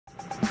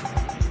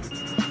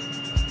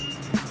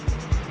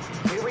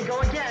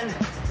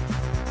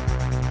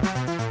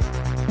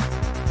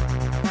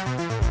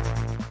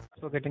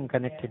getting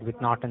connected with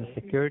Norton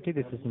Security.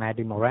 This is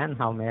Madi Moran.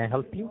 How may I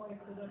help you?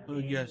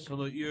 Yes,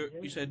 hello. You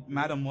said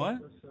Madam what?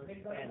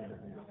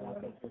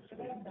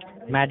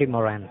 Madi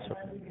Moran, sir.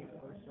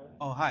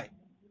 Oh, hi.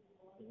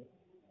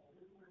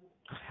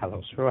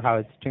 Hello, sir. How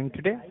is it doing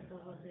today?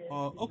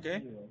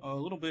 Okay. A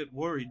little bit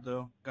worried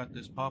though. Got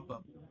this pop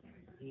up.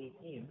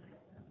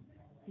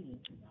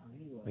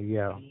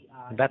 Yeah,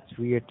 that's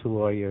weird to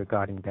worry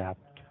regarding that.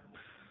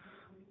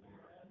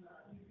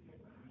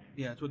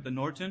 Yeah, it's with the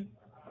Norton.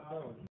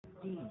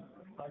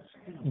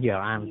 Yeah,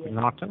 I'm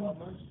Norton.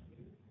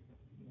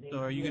 So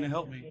are you gonna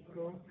help me?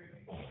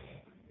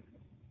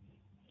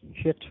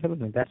 Here, tell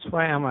me. That's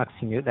why I'm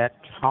asking you that.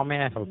 How may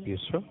I help you,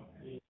 sir?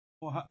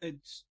 Well,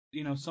 it's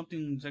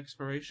something's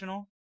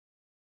expirational.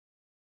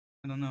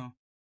 I don't know.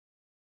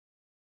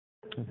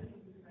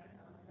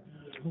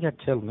 Yeah,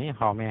 tell me.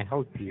 How may I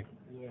help you?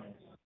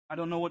 I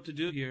don't know what to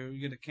do here.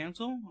 You gonna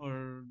cancel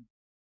or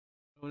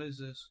what is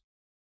this?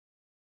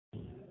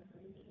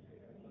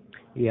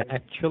 Yeah,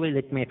 actually,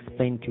 let me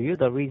explain to you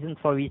the reason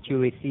for which you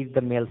received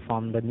the mail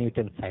from the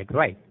Newton side,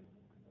 right?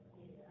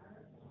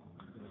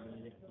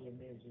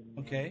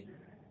 Okay.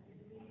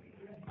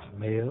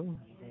 Mail?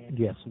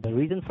 Yes, the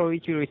reason for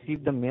which you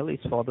received the mail is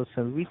for the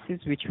services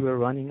which were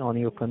running on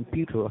your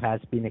computer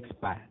has been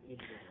expired.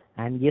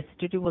 And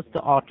yesterday was the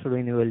auto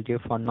renewal due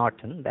for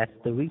Norton. That's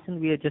the reason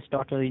we are just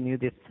auto renew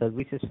these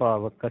services for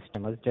our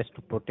customers just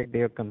to protect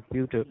their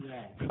computer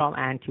from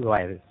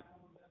antivirus.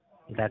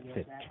 That's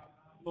it.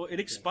 Well, it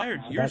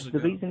expired So that's years the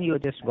ago. reason you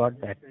just got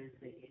that.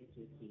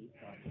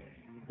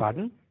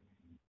 Pardon?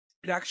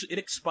 It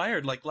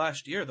expired like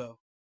last year though.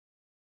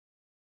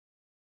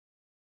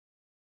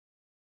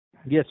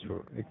 Yes,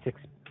 sir. It's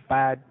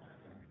expired,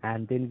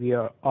 and then we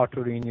are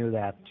auto renew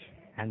that,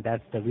 and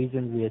that's the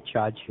reason we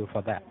charge you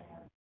for that.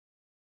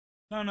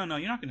 No, no, no.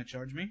 You're not gonna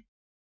charge me.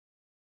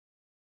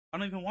 I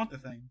don't even want the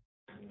thing.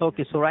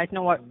 Okay, so right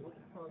now what?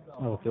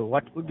 Okay,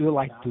 what would you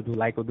like to do?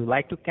 Like, would you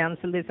like to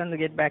cancel this and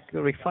get back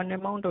your refund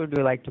amount, or would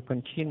you like to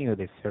continue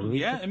this Well, service?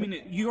 yeah. I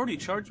mean, you already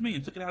charged me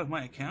and took it out of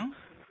my account.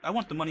 I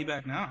want the money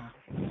back now.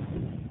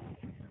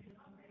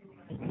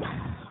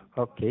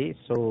 Okay,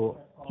 so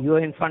you are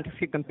in front of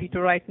your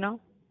computer right now?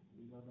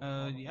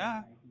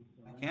 Yeah.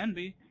 I can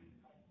be.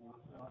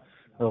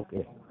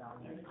 Okay.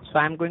 So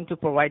I'm going to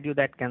provide you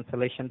that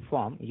cancellation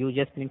form. You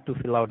just need to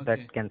fill out Okay.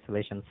 that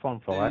cancellation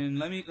form for us. Then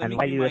let me And give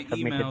while you you have my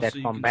submitted email that so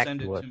you form can back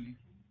send to it us. to me.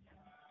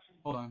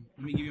 Hold on.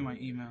 Let me give you my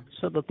email.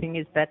 So the thing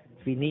is that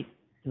we need,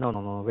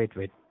 no, wait.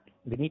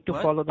 We need to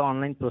What? follow the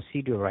online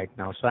procedure right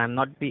now. So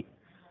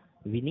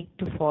we need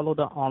to follow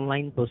the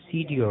online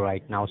procedure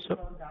right now, sir.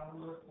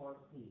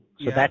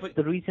 So Yeah, that's but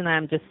the reason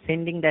I'm just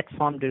sending that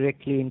form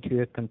directly into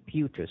your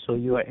computer. So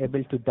you are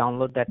able to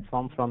download that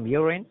form from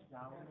your end,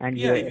 and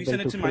you yeah, are if you able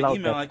send it to to my fill out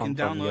email, that I form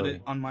can from download your it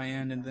end. on my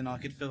end and then I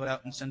could fill it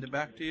out and send it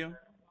back to you.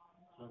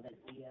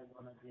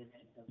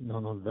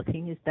 No. The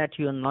thing is that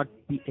you will not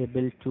be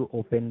able to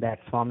open that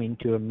form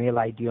into your mail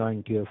ID or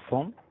into your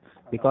phone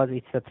because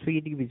it's a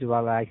 3D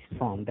visualized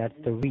form. That's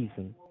the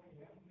reason.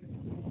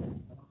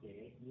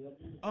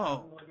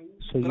 Oh,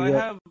 So but you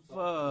are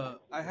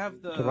I have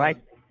so right.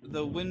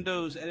 the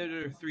Windows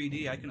Editor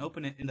 3D. I can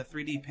open it in the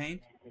 3D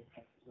Paint.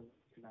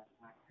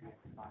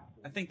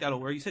 I think that'll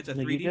work. You said it's a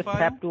No, you 3D just file?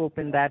 have to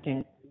open that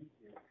in.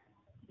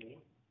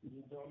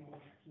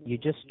 You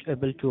just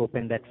able to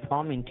open that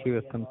form into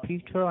your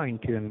computer or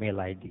into your mail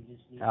ID,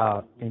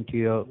 into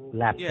your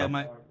Yeah, laptop.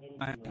 my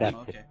That's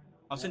email. it. Okay.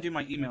 I'll send you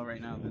my email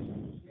right now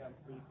then.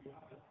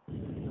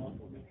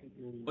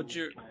 What's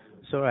your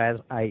So as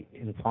I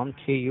informed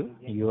to you,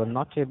 you are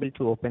not able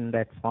to open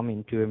that form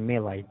into your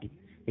mail ID.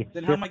 It's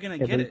Then how just am I going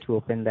to get able it? to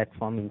open that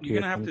form into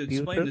You're your going to have to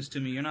explain computer. this to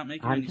me. You're not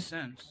making I'm any just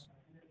sense.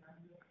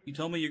 You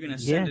told me you're going to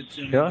send yes, it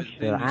to me, sure, but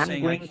sure. then you're I'm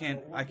saying going.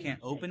 I can't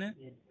open it?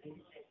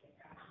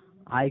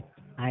 I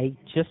I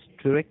just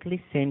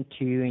directly sent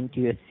to you into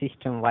your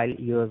system while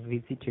you have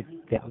visited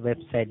the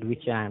website,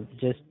 which I'm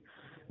just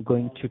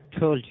going to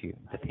told you.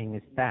 The thing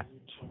is that.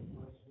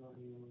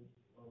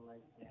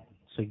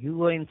 So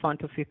you are in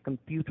front of your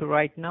computer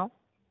right now.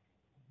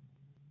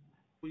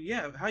 Well,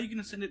 yeah. How are you going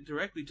to send it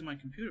directly to my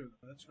computer?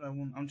 That's what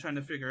I'm trying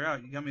to figure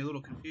out. You got me a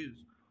little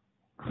confused.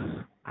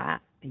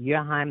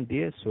 Yeah, I'm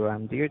there, so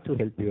I'm there to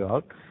help you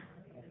out.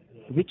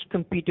 Which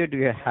computer do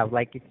you have?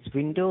 Like it's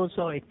Windows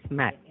or it's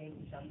Mac?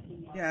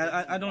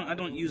 Yeah, I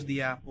don't use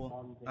the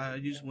Apple. I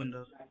use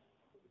Windows.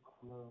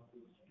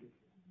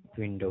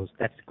 Windows.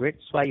 That's great.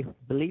 So I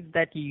believe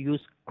that you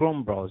use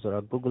Chrome browser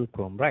or Google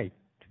Chrome, right?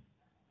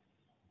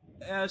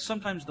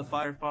 Sometimes the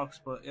Firefox,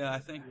 but yeah, I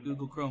think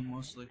Google Chrome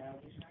mostly.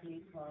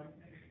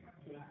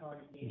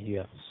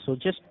 Yeah. So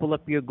just pull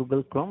up your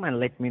Google Chrome and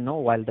let me know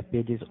while the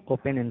page is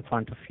open in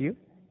front of you.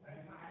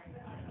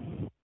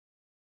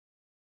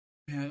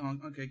 Yeah,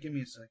 okay, give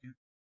me a second.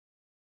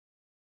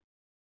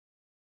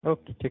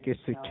 Okay, take your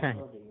sweet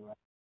time.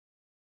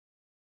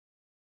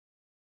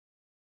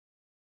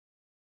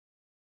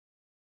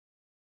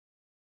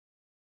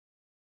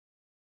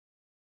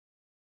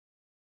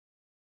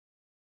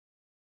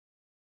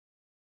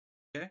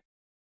 Okay.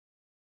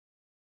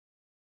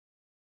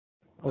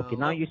 Okay,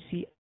 now Hello? you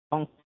see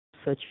long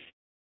search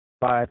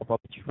bar pop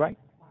up, right?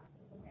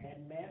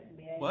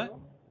 What?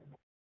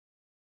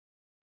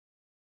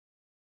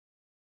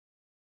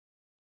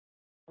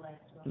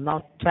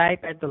 Now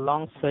type at the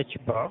long search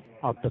bar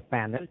of the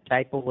panel,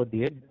 type over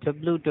there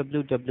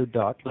www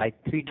dot like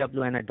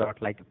 3W and a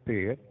dot like a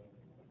period.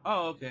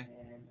 Oh, okay.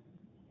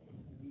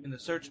 In the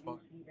search bar.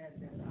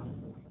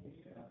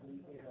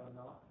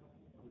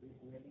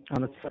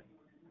 On the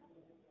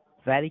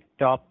very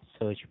top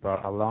search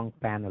bar, a long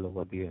panel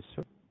over there,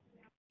 sir.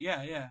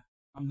 Yeah, yeah.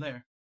 I'm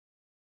there.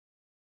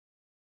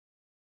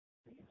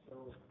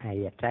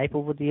 Yeah, type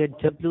over there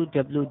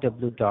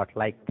www dot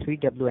like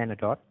 3W and a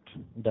dot,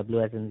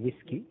 W as in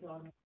whiskey.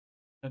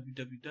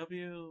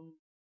 www.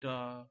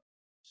 Dot.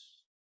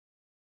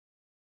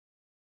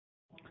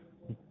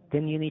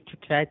 Then you need to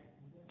type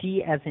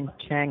T as in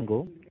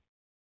Tango,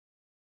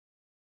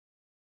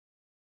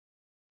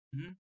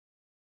 Mhm.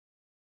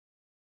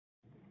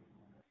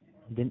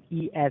 then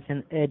E as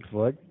in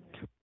Edward,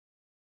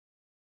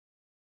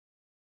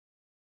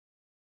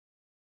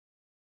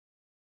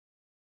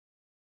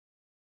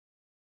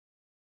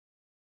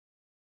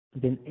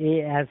 then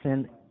A as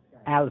in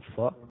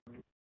Alpha,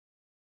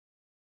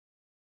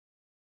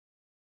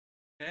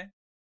 Okay.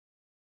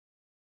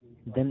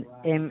 then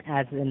M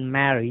as in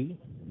Mary,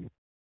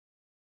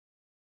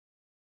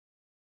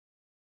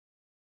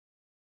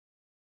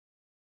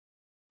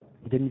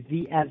 then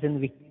V as in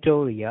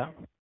Victoria,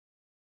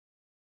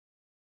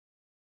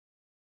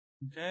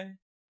 Okay.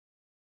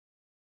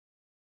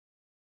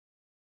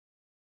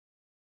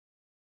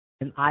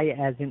 then I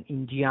as in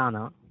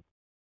Indiana,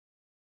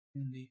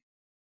 In the.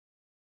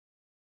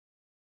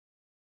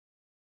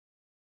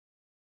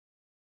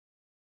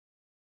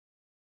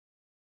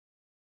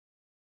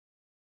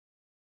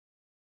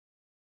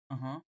 Uh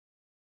huh.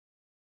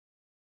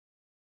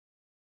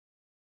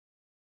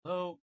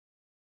 Hello.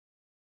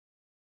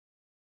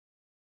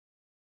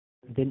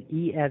 then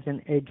E as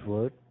in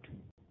Edward,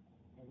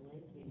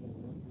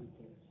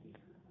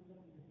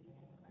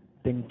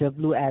 then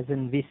W as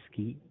in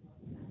Whiskey,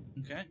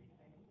 Okay.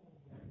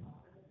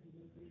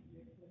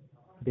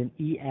 then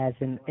E as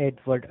in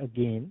Edward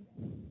again,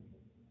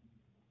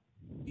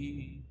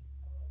 E.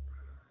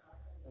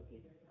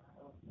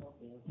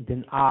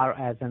 then R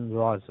as in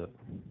Roger.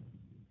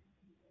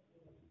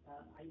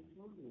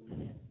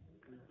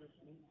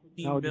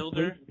 Team Now, please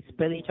builder.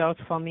 spell it out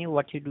for me.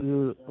 What you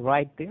do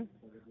write there?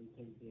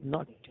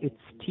 Not it's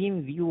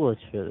Team Viewer,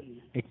 sir.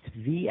 It's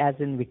V as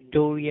in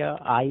Victoria,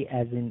 I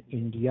as in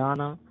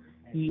Indiana,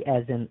 E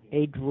as in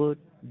Edward,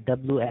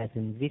 W as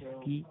in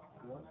Whiskey,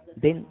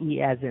 then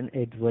E as in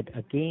Edward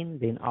again,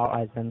 then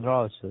R as in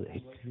Russell.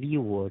 It's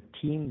Viewer,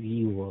 Team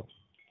Viewer.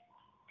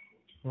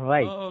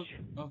 Right. Oh,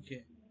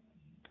 okay.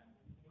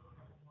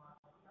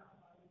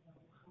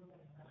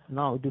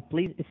 Now, do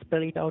please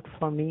spell it out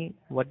for me.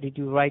 What did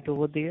you write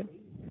over there?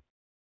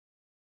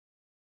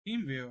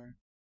 Team viewer.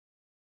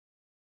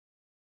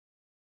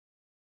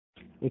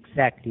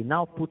 Exactly.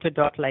 Now put a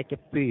dot like a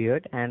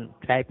period and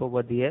type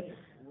over there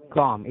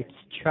com. It's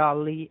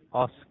Charlie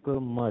Oscar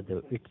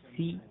Mother. It's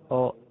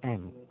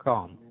COM.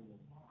 Com.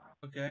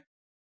 Okay.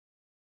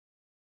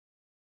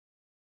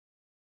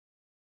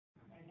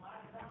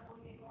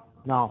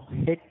 Now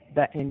hit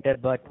the enter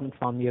button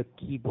from your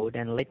keyboard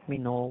and let me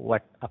know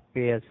what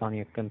appears on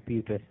your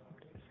computer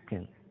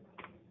screen.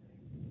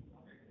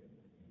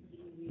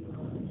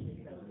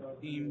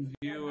 Team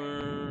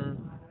viewer.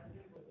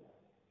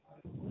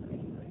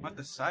 Not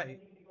the site.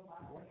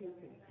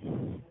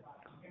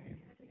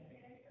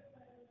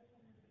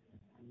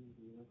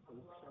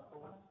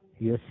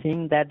 You're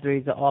seeing that there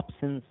is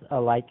options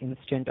like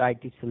instant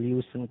IT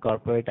solution,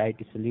 corporate IT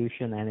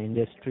solution, and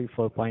industry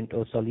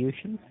 4.0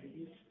 solutions.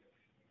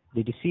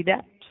 Did you see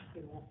that?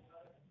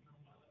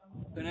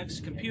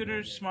 Connects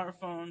computers,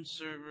 smartphones,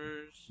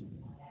 servers.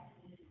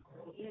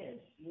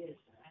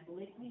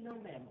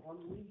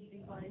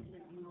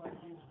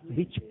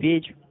 Which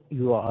page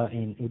you are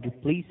in? Would you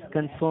please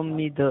confirm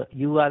me the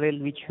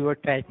URL which you are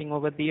typing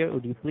over there?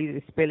 Would you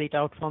please spell it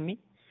out for me?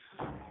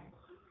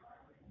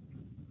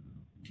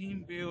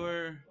 Team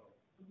viewer.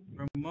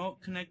 Remote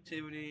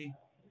connectivity.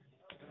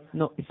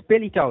 No,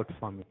 spell it out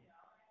for me.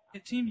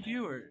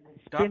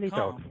 Spell it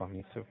out Teamviewer.com. for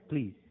me, sir,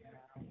 please.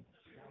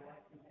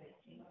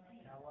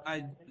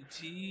 I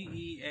T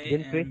E A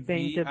Then press M the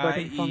V enter I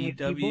button from E your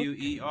keyboard. W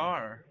E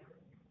R.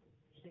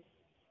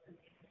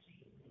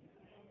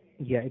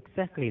 Yeah,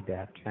 exactly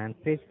that.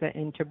 And press the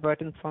enter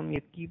button from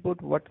your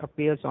keyboard. What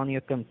appears on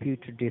your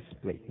computer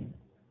display?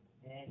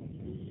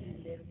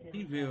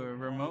 TeamViewer,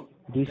 remote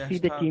Do you see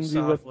the desktop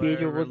TeamViewer page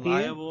software, over there?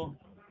 reliable.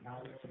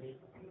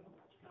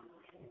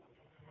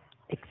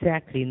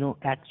 Exactly. No,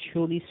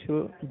 actually,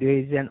 sir, there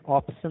is an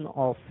option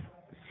of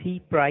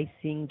see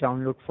pricing,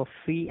 download for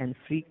free, and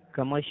free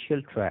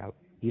commercial trial.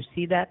 You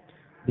see that?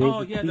 There's Oh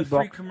the yeah, three the free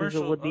boxes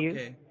commercial. over there.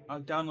 Okay,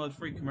 I'll download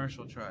free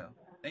commercial trial.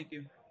 Thank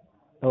you.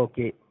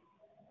 Okay.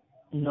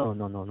 No,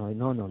 no, no, no,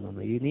 no, no, no,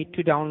 no. You need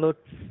to download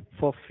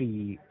for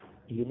free.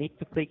 You need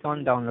to click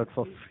on download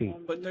for free.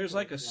 But there's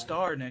like a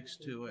star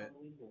next to it.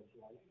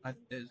 Are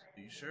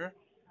you sure?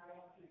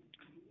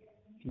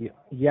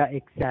 Yeah,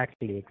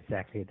 exactly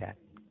that.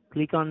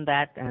 Click on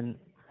that and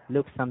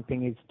look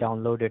something is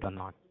downloaded or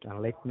not,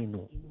 and let me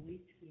know.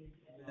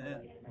 Uh,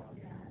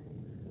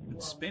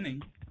 it's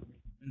spinning,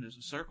 and there's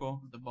a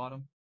circle at the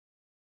bottom.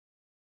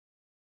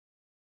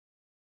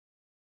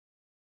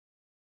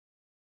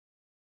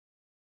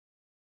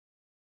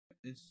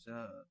 I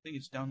think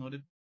it's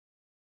downloaded.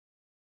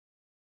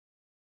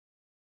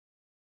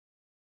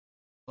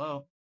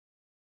 Hello.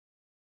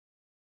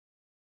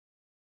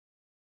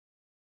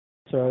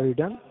 So are you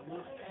done?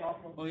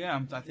 Oh yeah,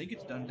 I think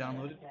it's done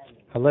downloaded.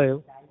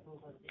 Hello?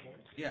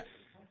 Yeah.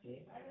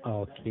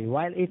 Okay,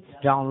 while it's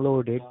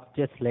downloaded,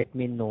 just let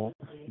me know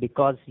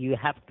because you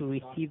have to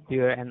receive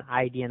there an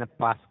ID and a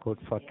passcode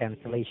for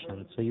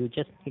cancellation. So you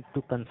just need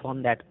to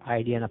confirm that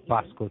ID and a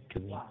passcode to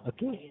me.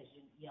 Okay?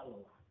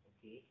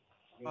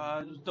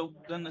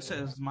 Then it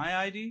says my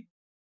ID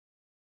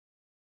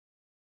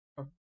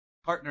or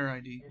partner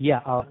ID.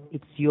 Yeah,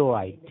 it's your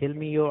ID. Tell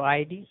me your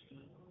ID.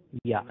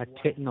 Yeah,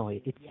 no,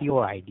 it's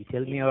your ID.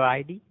 Tell me your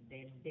ID.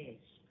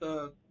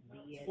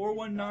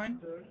 419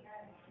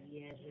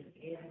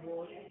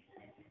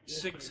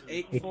 six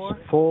eight It's four.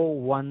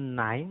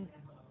 419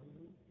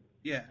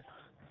 Yeah.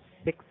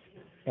 6,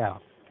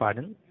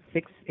 pardon,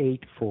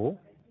 684.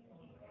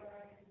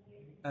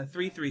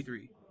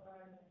 333.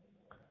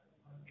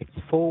 It's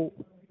 4,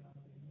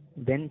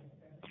 then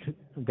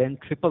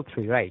triple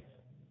three, right?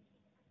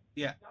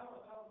 Yeah.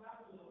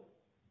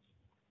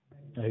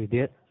 Are you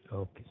there?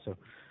 Okay, so,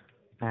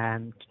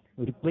 and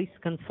will you please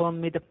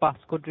confirm me the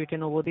passcode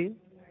written over there?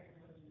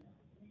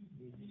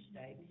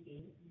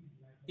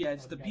 Yeah,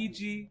 it's the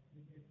PG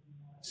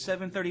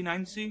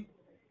 739C.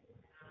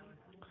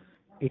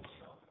 It's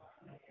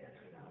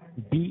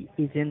B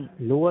is in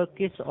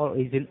lowercase or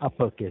is in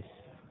uppercase?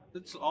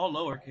 It's all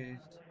lowercase.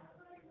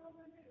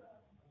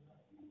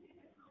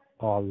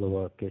 All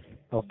lowercase.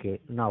 Okay,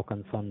 now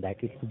confirm that.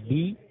 It's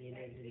B.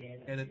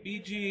 Yeah, the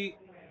BG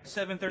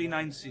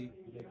 739C.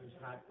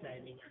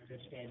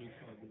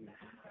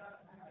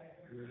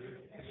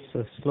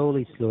 So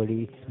slowly.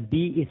 It's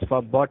B is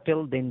for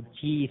bottle, then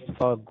G is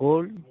for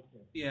gold.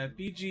 Yeah,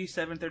 BG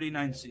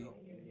 739C.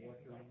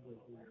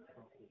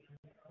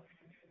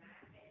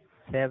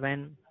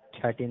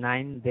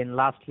 739. Then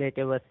last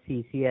letter was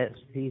C. C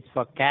is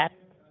for cat.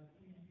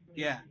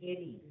 Yeah.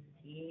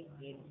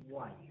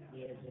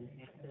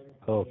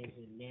 Okay.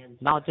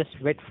 Now just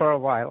wait for a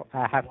while.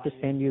 I have to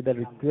send you the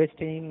request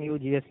in. You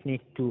just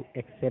need to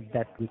accept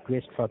that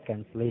request for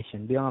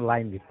cancellation. Be on the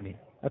line with me.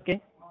 Okay?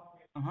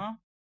 Uh huh.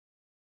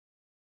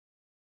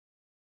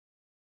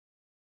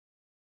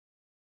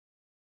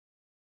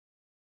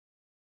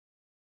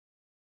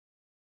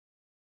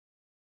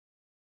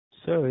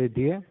 So,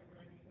 dear.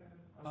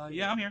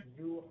 Yeah, I'm here.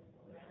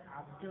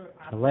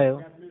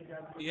 Hello.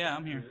 Yeah,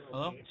 I'm here.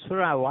 Hello?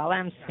 Sir, while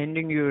I'm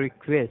sending you a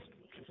request,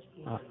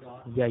 uh,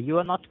 yeah, you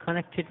are not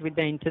connected with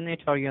the internet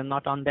or you're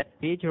not on that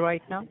page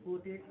right now?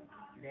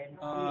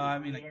 I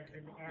mean, like,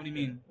 what do you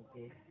mean?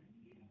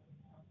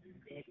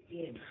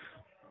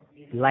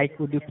 Like,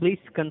 would you please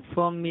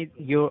confirm me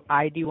your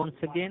ID once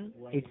again?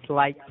 It's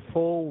like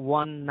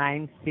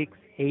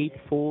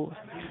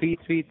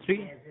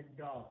 419684333.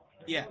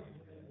 Yeah.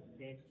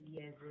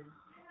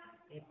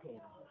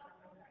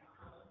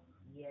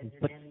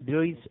 But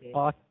there is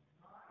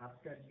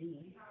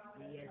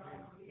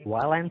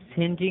while I'm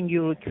sending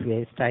you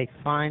request, I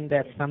find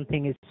that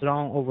something is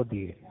wrong over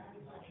there.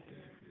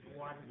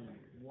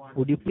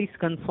 Would you please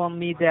confirm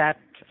me that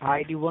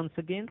ID once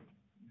again?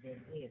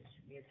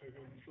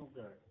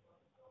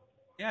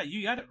 Yeah,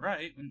 you got it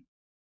right. I'm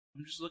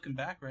just looking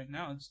back right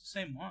now. It's the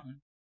same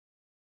one.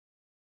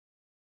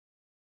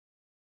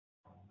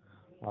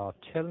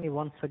 Tell me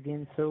once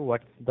again, sir,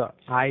 what's the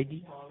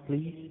ID,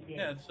 please?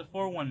 Yeah, it's the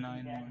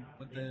 419 one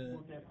with the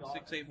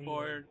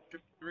 684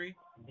 333.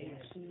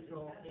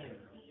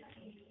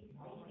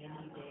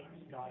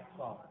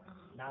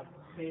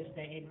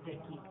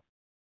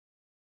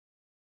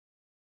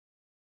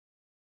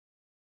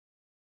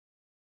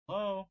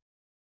 Hello?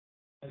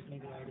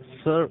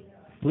 Sir,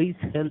 please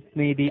help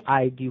me the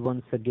ID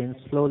once again,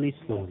 slowly.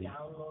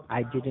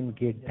 I didn't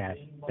get that.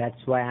 That's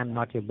why I'm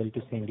not able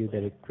to send you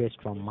the request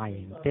from my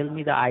end. Tell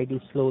me the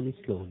ID slowly.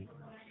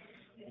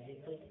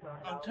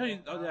 I'll tell you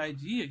the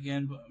ID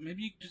again, but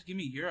maybe you can just give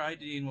me your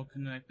ID and we'll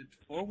connect it.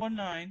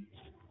 419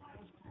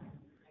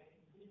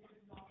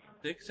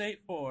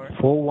 684.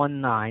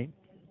 419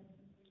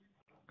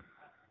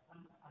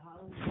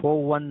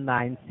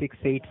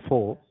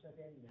 684.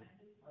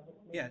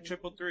 Yeah,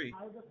 triple three.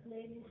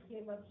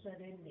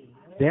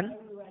 Then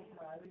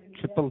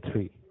triple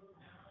three.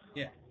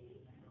 Yeah.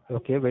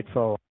 Okay, wait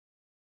for.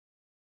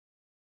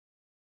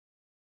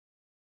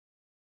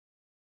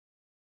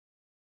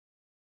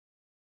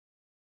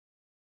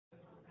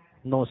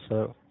 No,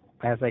 sir.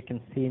 As I can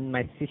see in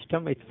my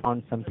system, it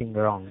found something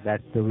wrong.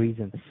 That's the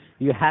reason.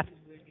 You have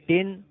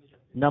 10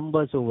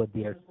 numbers over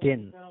there.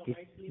 10. If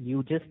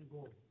you just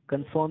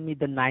confirm me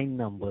the 9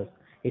 numbers,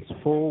 it's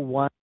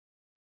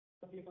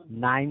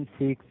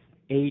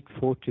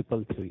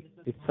 419684333.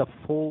 It's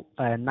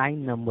a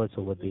 9 numbers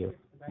over there.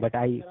 but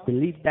I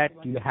believe that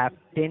you have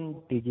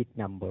 10-digit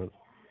number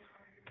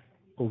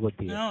over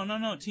there. No.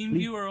 Please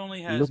TeamViewer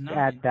only has look 9.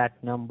 at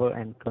that number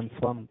and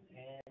confirm.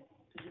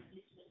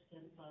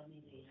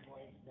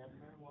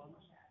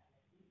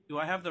 Do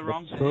I have the But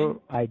wrong sir, thing?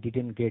 I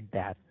didn't get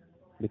that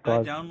Did I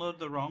because download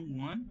the wrong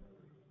one?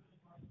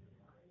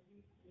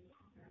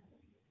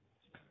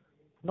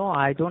 no,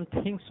 I don't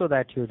think so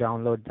that you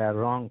download the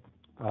wrong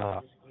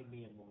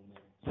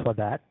for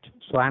that.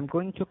 So I'm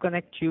going to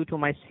connect you to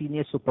my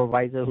senior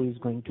supervisor who is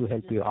going to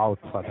help you out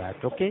for that.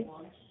 Okay?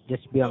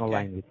 Just be on the Okay.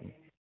 line with me.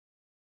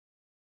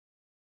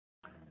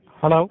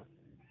 Hello?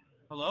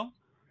 Hello?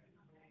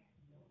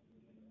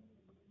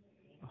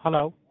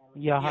 Hello.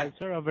 Yeah, Yeah. hi,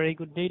 sir. A very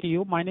good day to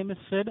you. My name is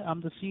Sid. I'm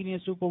the senior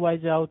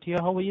supervisor out here.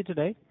 How are you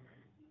today?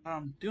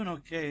 I'm doing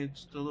okay.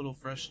 Just a little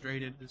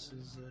frustrated. This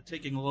is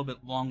taking a little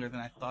bit longer than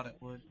I thought it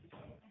would.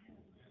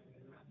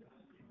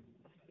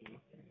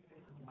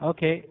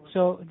 Okay,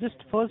 so just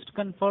first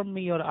confirm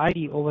me your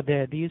ID over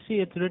there. Do you see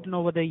it's written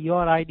over there,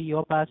 your ID,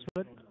 your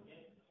password?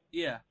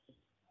 Yeah.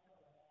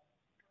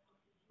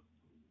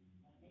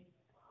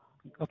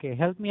 Okay,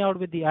 help me out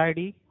with the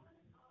ID.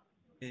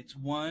 It's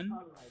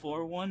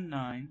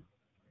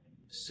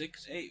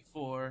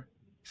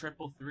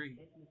 1-419-684-333.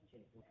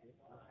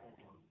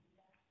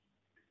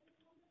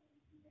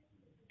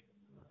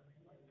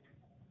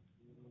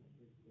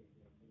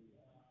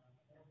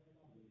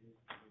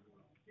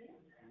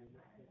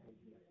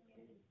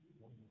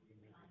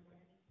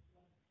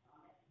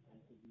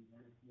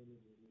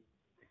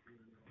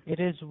 It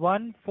is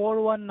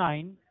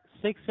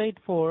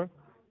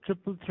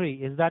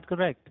 1-419-684-333. Is that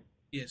correct?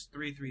 Yes,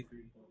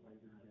 333.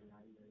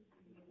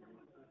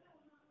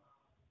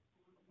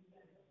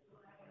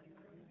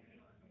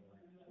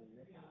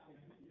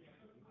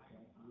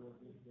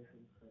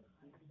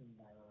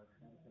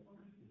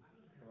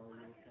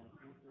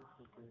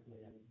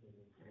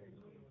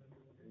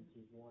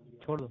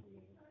 छोड़ दो.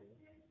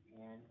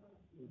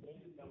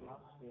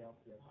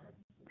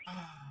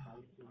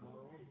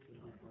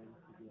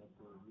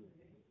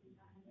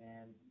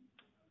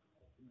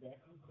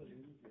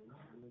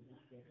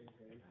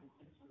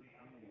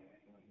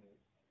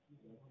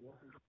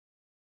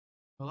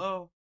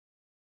 Hello?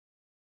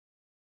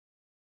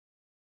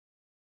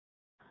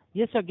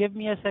 Yes, sir. Give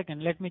me a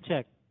second. Let me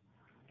check.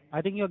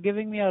 I think you're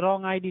giving me a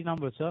wrong ID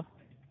number, sir.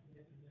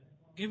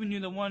 Giving you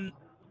the one...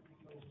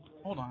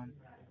 Hold on.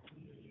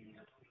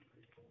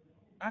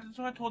 That's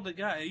what I told the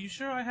guy. Are you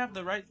sure I have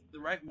the right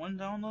one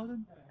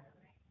downloaded?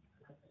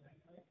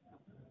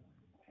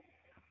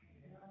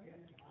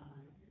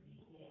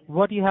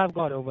 What you have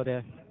got over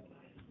there?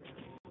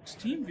 It's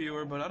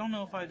TeamViewer, but I don't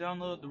know if I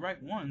downloaded the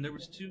right one. There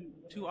was two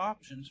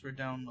options for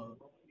download.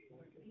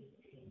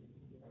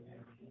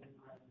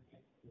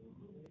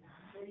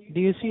 Do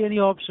you see any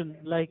option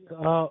like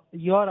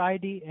your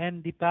ID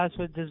and the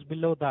password just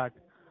below that?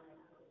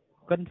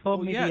 Confirm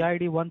Oh me yeah, the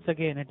ID once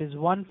again. It is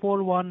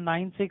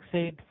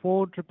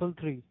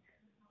 141968433.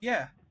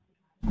 yeah.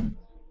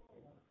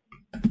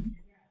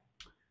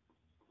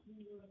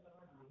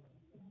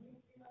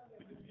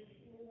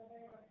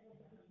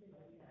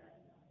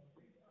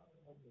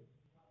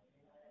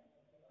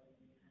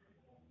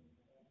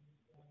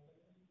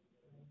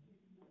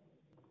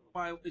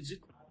 Why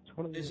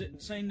is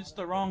it saying it's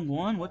the wrong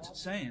one? What's it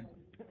saying?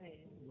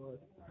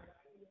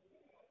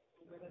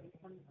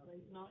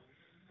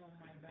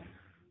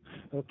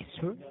 Okay,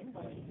 sir.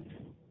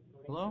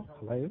 Hello?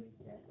 Hello?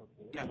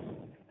 Yeah.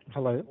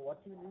 Hello?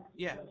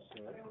 Yeah.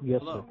 Yes,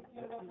 Hello.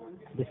 sir.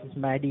 This is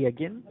Madi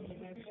again.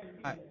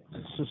 Hi.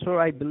 So, sir,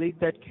 I believe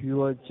that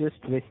you are just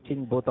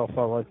wasting both of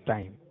our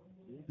time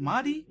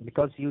Madi?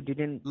 because you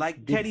didn't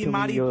Like give Teri to me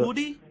Madi your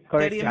Pudi?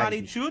 correct Teri Madi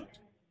ID. Chut?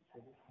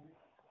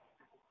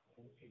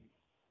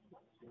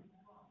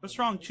 What's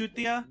wrong,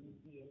 Chutia?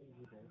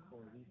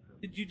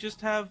 Did you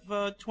just have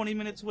 20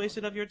 minutes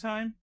wasted of your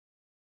time?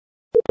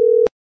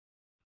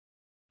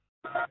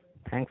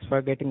 Thanks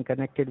for getting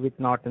connected with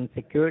Norton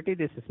Security.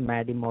 This is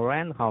Maddie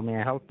Moran. How may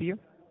I help you?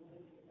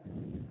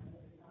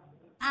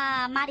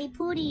 Madi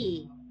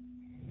Pudi.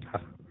 Huh.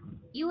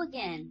 You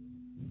again.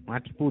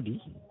 Mati Pudi?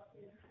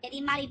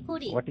 Eddie Madi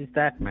Pudi. What is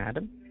that,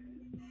 madam?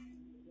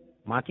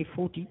 Mati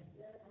Futi?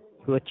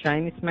 You are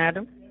Chinese,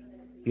 madam?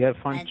 You are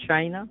from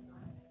China?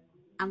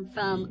 I'm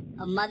from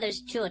a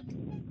mother's chut.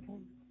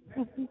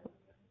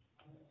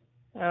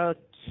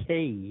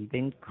 Okay,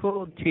 then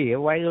cool, dear.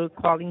 Why are you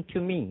calling to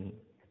me?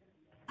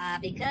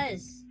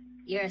 Because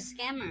you're a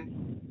scammer.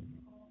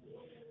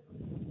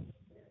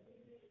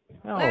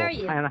 Oh, Where are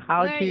you? and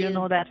how Where do are you you?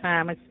 know that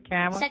I'm a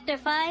scammer? Sector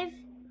 5?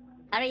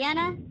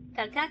 Haryana?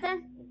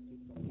 Calcutta?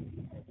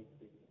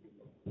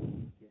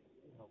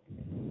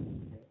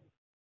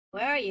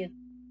 Where are you?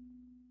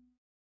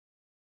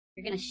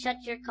 You're gonna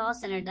shut your call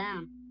center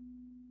down.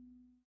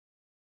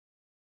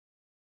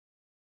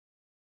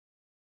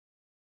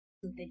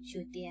 Stupid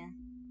chutia.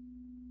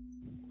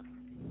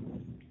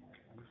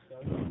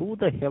 Who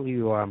the hell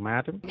you are,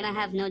 madam? You're gonna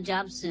have no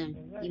job soon.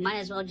 You might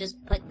as well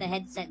just put the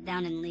headset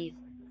down and leave.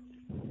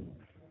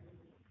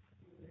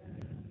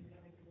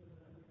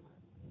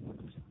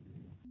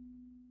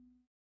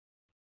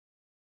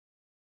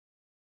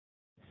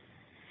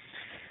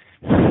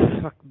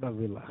 Fuck the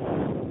villa.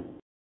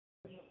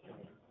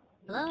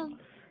 Hello?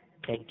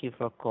 Thank you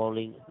for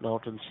calling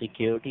Norton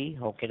Security.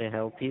 How can I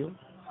help you?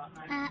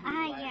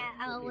 Hi,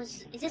 yeah,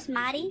 is this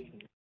Madi?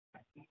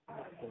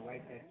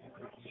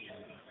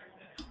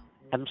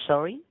 I'm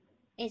sorry?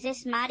 Is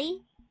this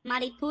Madi?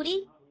 Madi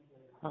Pudi?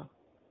 Huh?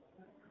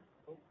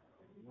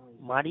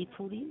 Madi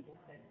Pudi?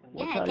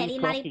 What Yeah, are you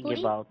Teri Madi talking Pudi?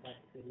 about?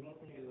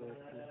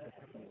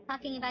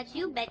 Talking about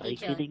you, Are you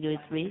Beticho. kidding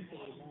with me?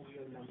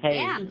 Yeah,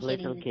 Hey, I'm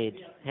little kidding.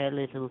 kid. Hey,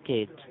 little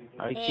kid.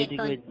 Are you Hey,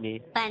 kidding with me?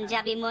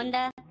 Punjabi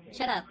Munda.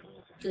 Shut up,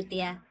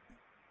 Chutia.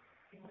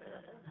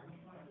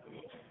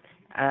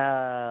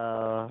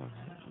 Oh,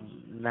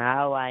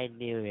 now I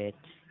knew it.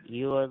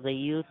 You are the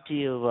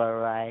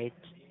YouTuber, right?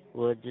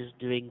 Were just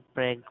doing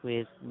prank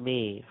with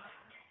me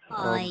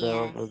Oh, over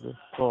yes. the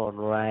phone,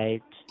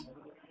 right?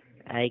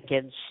 I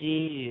can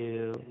see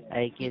you.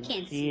 I You can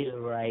can't see see. you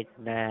right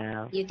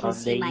now You can on the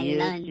see my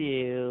lung.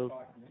 YouTube.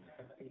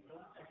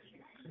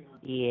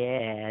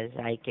 Yes,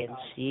 I can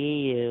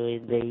see you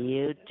in the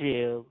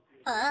YouTube.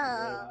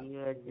 Oh. And you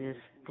are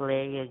just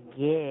playing a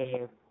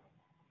game.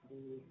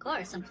 Of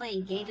course, I'm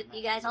playing games with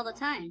you guys all the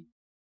time.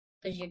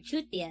 Because you're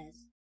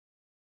Chutias.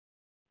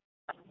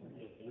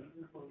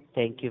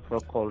 Thank you for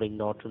calling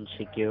Norton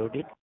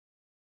Security.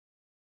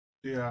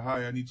 Yeah,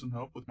 hi. I need some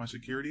help with my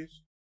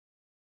securities.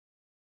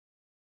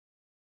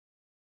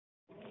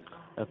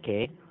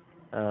 Okay.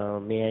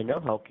 May I know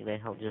how can I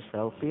just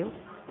help you?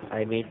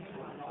 I mean,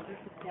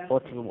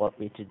 what do you want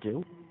me to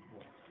do?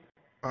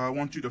 I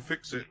want you to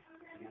fix it.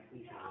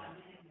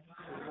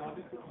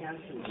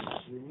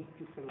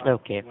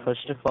 Okay,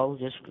 first of all,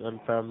 just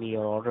confirm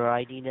your order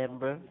ID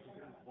number.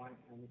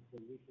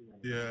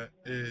 Yeah,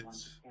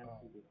 it's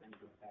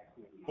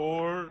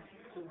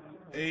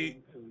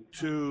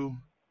 482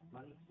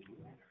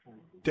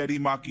 Teddy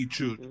Maki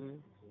Chut.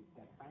 Mhm.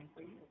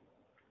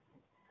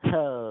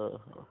 Oh,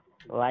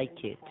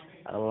 like it.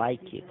 I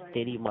like it.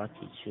 Teri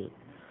Maki Chut.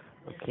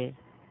 Okay.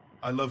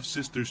 I love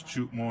Sisters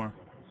Chut more.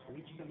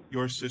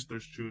 Your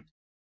Sisters Chut.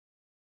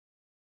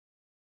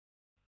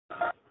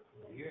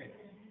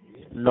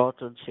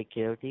 Norton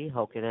Security,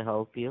 how can I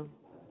help you?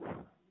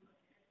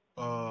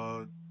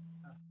 Uh,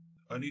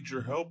 I need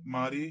your help,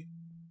 Madi.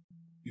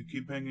 You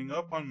keep hanging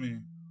up on me.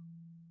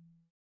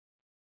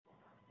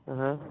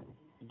 Uh-huh.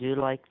 Do you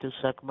like to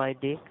suck my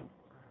dick?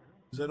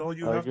 Is that all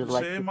you Or have do you to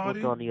like say, to put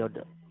Madi? on your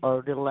or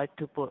would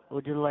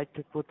you like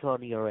to put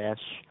on your ass?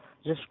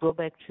 Just go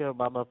back to your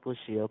mama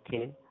pussy,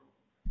 okay?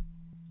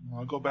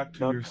 I'll go back to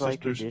Don't your try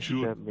to Sisters Chut.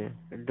 disturb me.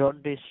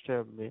 Don't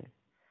disturb me.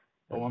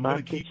 Oh, I'm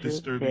gonna keep Bakichu,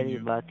 disturbing Teri you.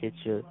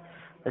 Bakichu.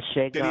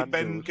 Teddy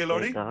Ben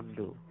Kelori?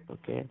 Segandu.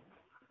 Okay?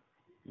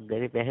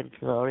 Deri Behan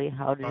Kilori,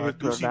 how did you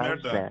Tusi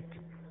pronounce Merda. that?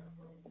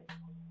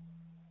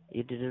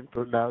 You didn't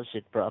pronounce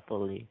it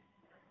properly.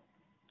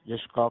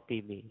 Just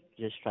copy me.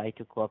 Just try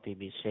to copy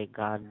me. Say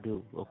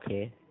Gandu,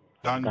 okay?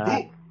 Gandu.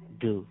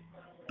 Gandu.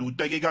 Tu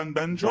Tegigan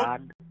Benchot?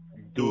 Gandu.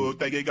 Tu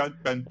Tegigan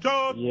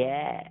Benchot?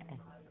 Yeah.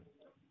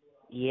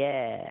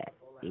 Yeah.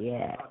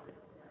 Yeah.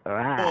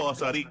 Right. Oh,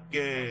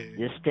 Sarike.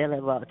 Just tell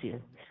about you.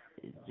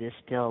 Just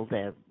tell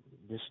them.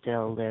 Just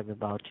tell them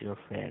about your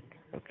friend,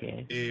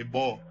 okay?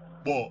 Bo.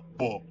 Bo.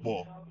 Bo.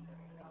 Bo.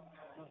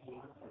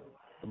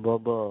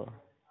 Bobo.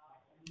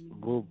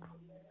 Boob.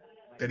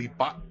 Teddy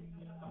Ba.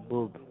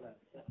 Boob.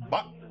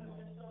 Ba.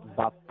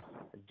 Bop.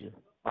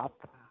 Bop.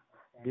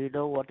 Do you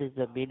know what is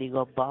the meaning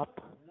of bop?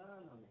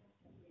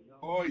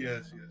 Oh,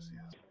 yes, yes,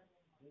 yes.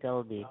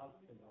 Tell me.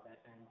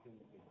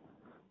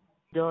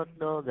 Don't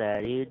know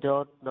that. You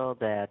don't know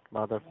that,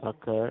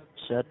 motherfucker.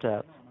 Shut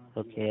up.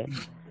 Okay.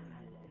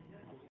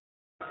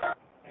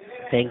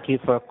 Thank you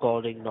for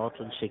calling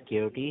Norton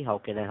Security. How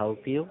can I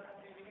help you?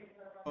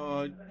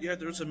 Yeah,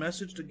 there's a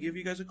message to give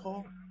you guys a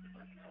call.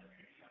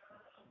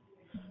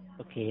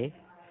 Okay.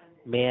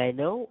 May I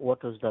know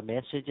what was the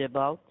message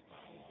about?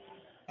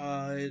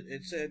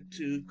 It said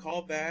to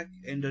call back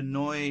and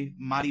annoy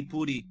Madi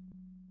Pudi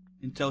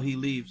until he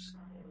leaves.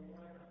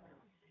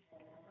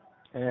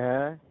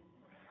 Uh-huh.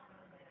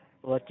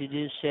 What did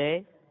you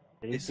say?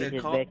 It Repeat said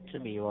it back to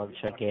me once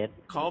again.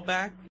 call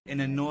back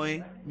and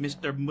annoy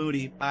Mr.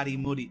 Moody, Padi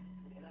Moody.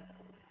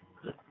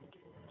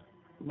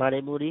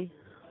 Marimuri,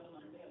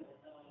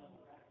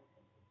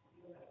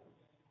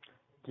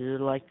 do you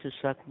like to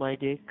suck my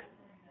dick?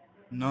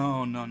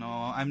 No, no,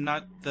 no. I'm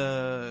not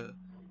the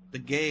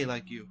gay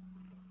like you.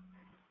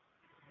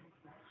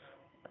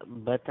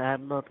 But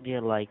I'm not gay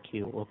like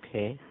you,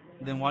 okay?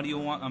 Then why do you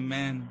want a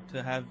man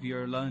to have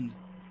your lund?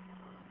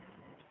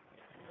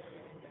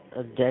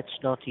 That's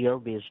not your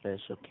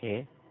business,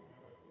 okay?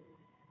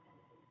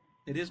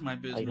 It is my I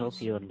hope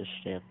business. you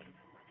understand.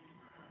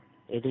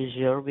 It is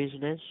your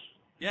business?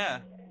 Yeah.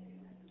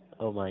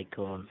 Oh my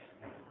god.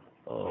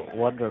 Oh,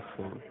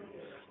 wonderful.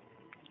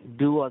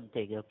 Do one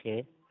thing,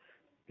 okay?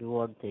 Do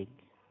one thing.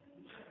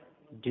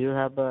 Do you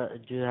have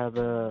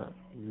a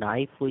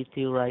knife with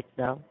you right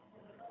now?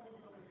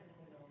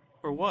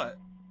 For what?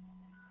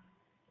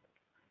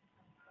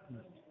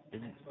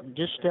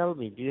 Just tell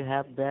me, do you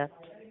have that?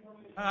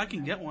 I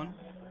can get one.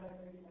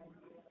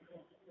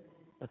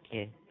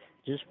 Okay.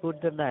 Just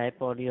put the knife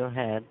on your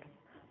hand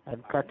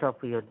and cut off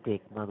your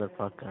dick,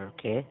 motherfucker,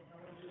 okay?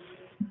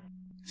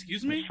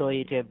 Excuse me? Show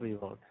it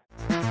everyone.